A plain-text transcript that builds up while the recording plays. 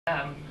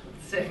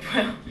served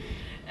well.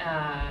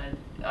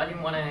 I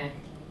didn't want to,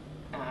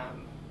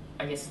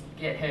 I guess,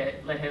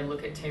 let her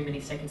look at too many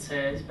second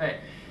serves, but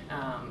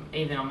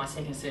even on my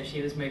second serve,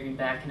 she was moving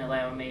back and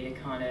allowing me to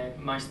kind of,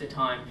 most of the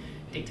time,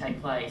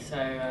 dictate play.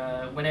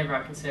 So whenever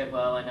I can serve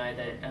well, I know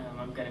that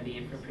I'm going to be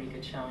in for a pretty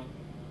good showing.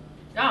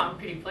 Oh, I'm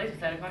pretty pleased with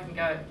that. If I can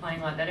go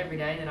playing like that every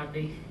day, then I'd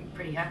be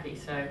pretty happy.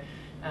 So,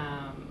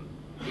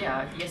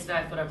 yeah, yesterday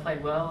I thought I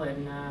played well,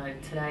 and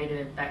today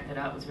to back that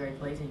up was very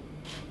pleasing.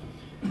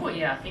 Well,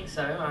 yeah, I think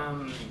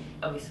so.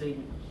 Obviously,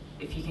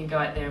 if you can go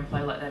out there and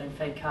play like that in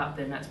Fed Cup,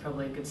 then that's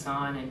probably a good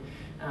sign,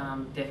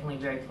 and definitely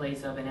very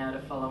pleased I've been able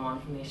to follow on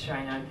from the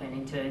Australian Open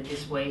into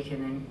this week,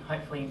 and then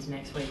hopefully into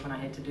next week when I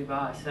head to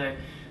Dubai. So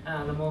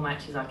the more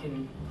matches I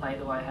can play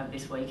the way I have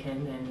this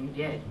weekend, then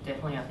yeah,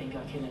 definitely I think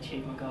I can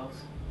achieve my goals.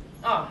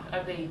 Oh,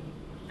 I'd be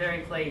very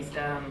pleased.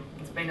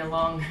 It's been a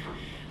long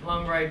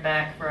road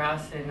back for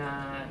us, and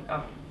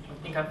I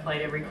think I've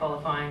played every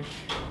qualifying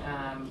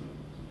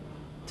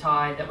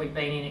tie that we've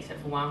been in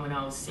except for one when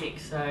I was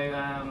 6.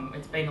 So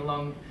it's been a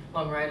long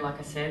road, like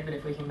I said, but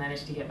if we can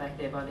manage to get back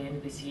there by the end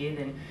of this year,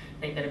 then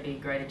I think that'd be a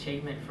great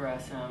achievement for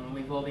us.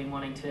 We've all been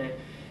wanting to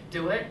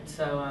do it,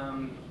 so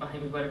I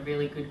think we've got a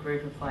really good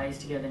group of players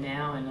together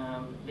now,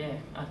 and yeah,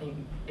 I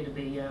think it'll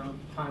be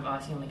kind of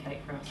icing on the cake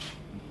for us.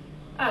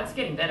 It's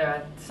getting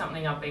better. It's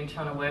something I've been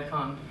trying to work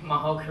on my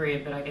whole career,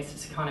 but I guess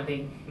it's kind of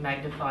been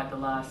magnified the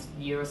last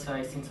year or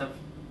so since I've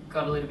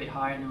got a little bit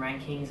higher in the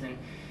rankings, and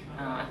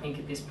I think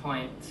at this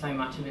point so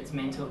much of it's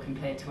mental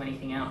compared to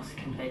anything else,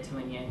 compared to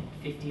when you're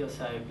 50 or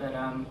so. But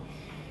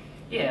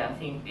yeah, I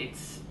think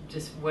it's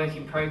just work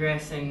in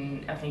progress,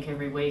 and I think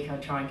every week I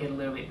try and get a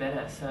little bit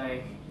better. So,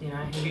 you know,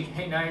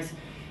 who knows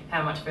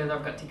how much further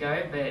I've got to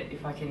go, but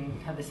if I can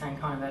have the same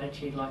kind of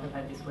attitude like I've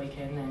had this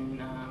weekend,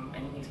 then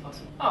anything's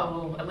possible.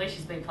 Oh, well,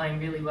 Alicia's been playing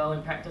really well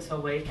in practice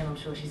all week, and I'm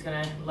sure she's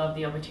going to love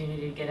the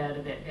opportunity to get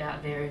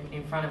out there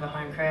in front of a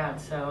home crowd.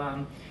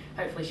 So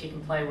hopefully she can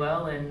play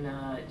well, and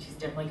she's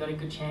definitely got a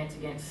good chance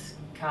against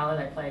Carla.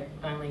 They played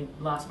only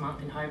last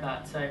month in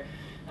Hobart, so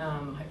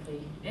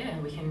hopefully, yeah,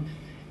 we can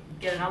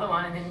get another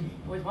one, and then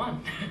we've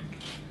won.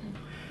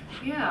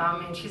 Yeah, I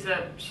mean, she's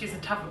a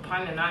tough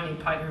opponent. I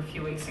only played her a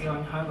few weeks ago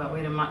in Hobart. We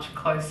had a much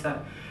closer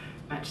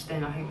match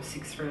then. I think it was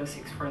 6-3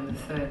 or 6-4 in the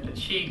third. But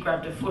she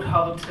grabbed a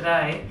foothold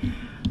today.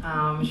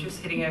 She was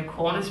hitting her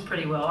corners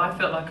pretty well. I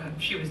felt like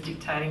she was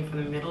dictating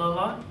from the middle a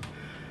lot.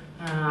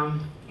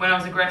 When I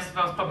was aggressive,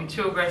 I was probably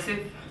too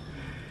aggressive.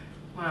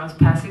 When I was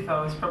passive,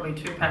 I was probably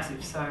too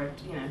passive. So,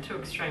 you know, two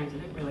extremes. I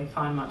didn't really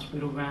find much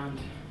middle ground.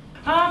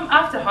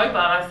 After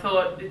Hobart, I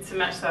thought it's a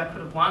match that I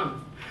could have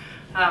won.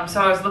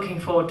 So I was looking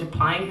forward to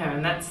playing her,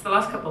 and that's the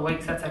last couple of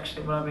weeks. That's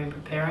actually what I've been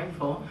preparing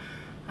for.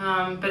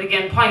 But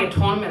again, playing a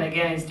tournament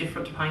again is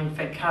different to playing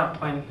Fed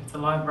Cup when it's a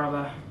live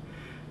rubber.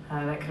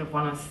 That could have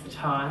won us the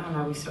tie. I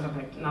know we still have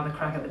another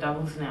crack at the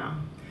doubles now.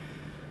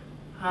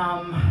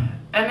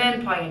 And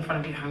then playing in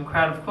front of your home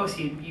crowd, of course,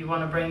 you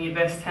want to bring your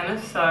best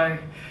tennis. So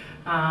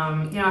you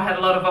know, I had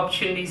a lot of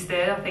opportunities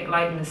there. I think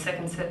late in the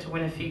second set to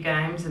win a few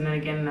games, and then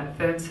again in that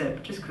third set,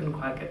 but just couldn't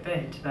quite get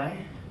there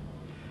today.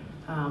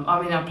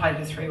 I mean, I played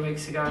her 3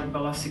 weeks ago, but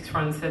I lost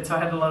 6-4 in the third, so I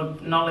had a lot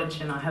of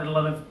knowledge and I had a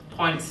lot of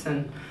points,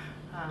 and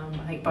I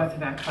think both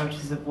of our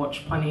coaches have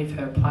watched plenty of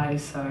her play,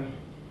 so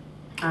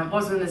it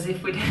wasn't as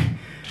if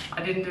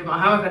I didn't do my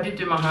homework. I did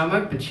do my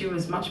homework, but she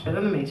was much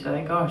better than me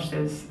today. Gosh,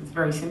 it's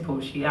very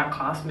simple. She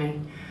outclassed me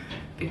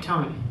big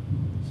time.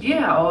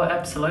 Yeah, oh,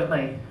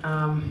 absolutely.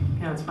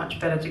 You know, it's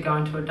much better to go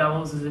into a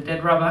doubles as a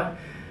dead rubber,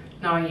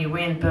 knowing you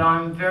win, but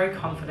I'm very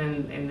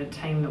confident in the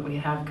team that we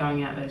have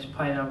going out there to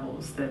play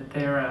doubles, that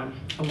they're a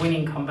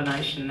winning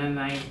combination and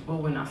they will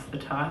win us the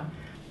tie.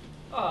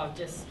 Oh,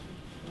 just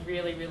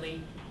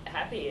really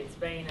happy. It's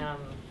been a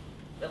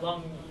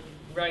long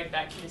road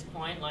back to this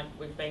point, like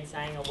we've been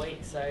saying all week,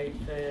 so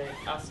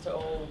for us to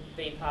all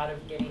be part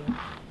of getting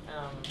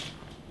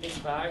this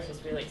far is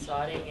just really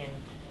exciting and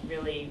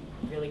really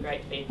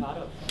great to be a part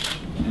of.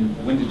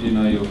 And when did you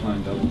know you were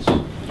playing doubles?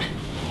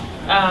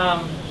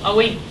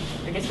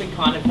 I guess we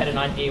kind of had an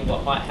idea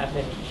what might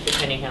happen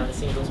depending how the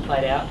singles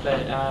played out, but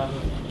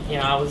you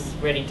know, I was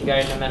ready to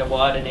go no matter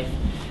what, and if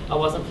I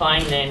wasn't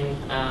playing, then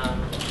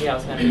yeah, I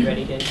was going to be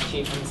ready to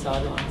cheer from the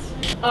sidelines.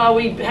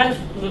 We had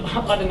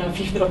I don't know if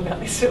you've thought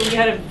about this, we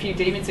had a few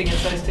demons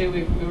against those two.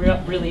 We were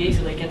up really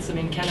easily against them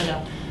in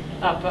Canada,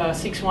 up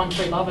 6-1,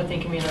 3-love, I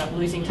think, and we ended up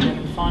losing to them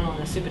in the final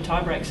in a super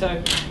tiebreak. So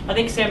I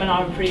think Sam and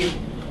I were pretty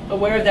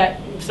aware of that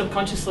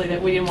subconsciously,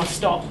 that we didn't want to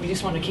stop. We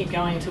just wanted to keep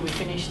going until we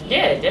finished.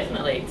 Yeah,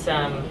 definitely. It's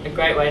a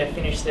great way to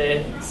finish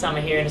the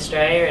summer here in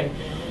Australia,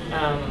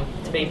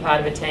 and to be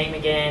part of a team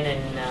again,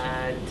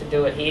 and to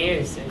do it here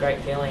is a great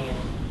feeling, and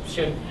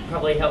should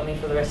probably help me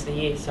for the rest of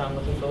the year, so I'm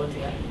looking forward to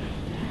that.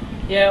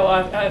 Yeah,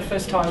 well, our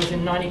first tie was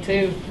in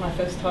 '92. My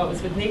first tie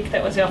was with Nick.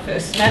 That was our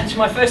first match.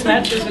 My first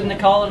match was with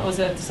Nicole, and it was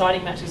a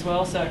deciding match as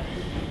well. So,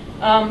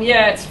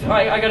 yeah,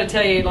 I got to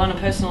tell you, on a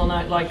personal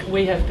note, like,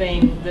 we have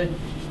been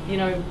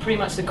pretty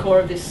much the core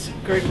of this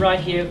group right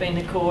here, have been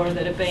the core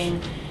that have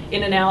been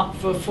in and out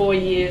for 4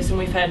 years, and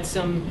we've had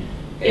some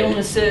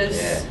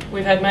illnesses. Yeah.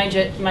 We've had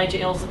major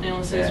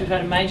illnesses. Yeah. We've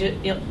had a major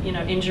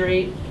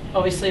injury.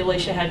 Obviously,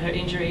 Alicia had her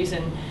injuries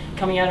and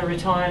coming out of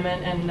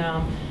retirement, and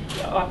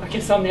I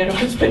guess I'm the only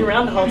one who's been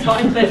around the whole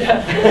time.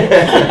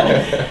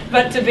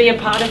 But to be a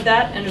part of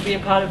that and to be a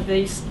part of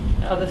these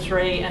other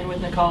three, and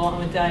with Nicole and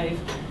with Dave,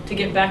 to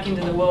get back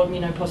into the world,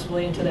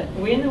 possibly into that.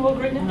 Are we in the world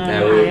group now?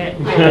 No, we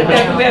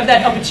have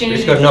that opportunity. We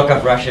just got to knock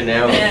up Russia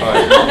now. No, to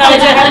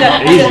have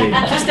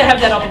that, just to have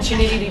that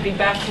opportunity to be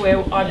back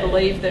where I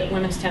believe that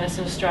women's tennis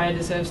in Australia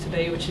deserves to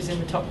be, which is in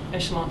the top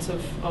echelons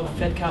of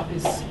Fed Cup,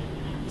 is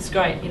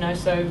great.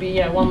 So it'd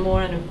be one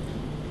more, and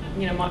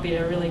might be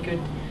a really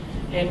good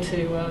end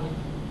to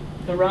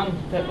the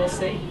run that we'll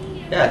see.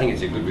 Yeah, I think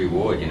it's a good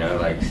reward.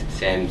 Like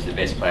Sam's the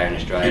best player in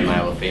Australia,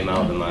 male or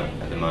female,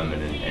 at the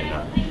moment,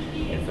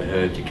 and for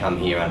her to come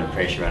here under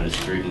pressure, under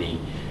scrutiny,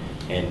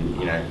 and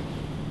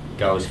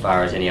go as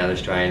far as any other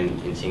Australian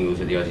in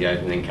singles at the Aussie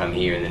Open, then come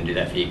here and then do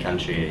that for your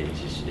country,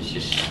 it's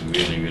just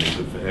really, really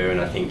good for her.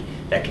 And I think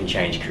that can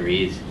change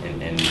careers,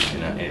 and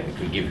it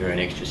could give her an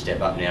extra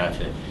step up now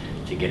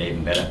to get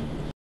even better.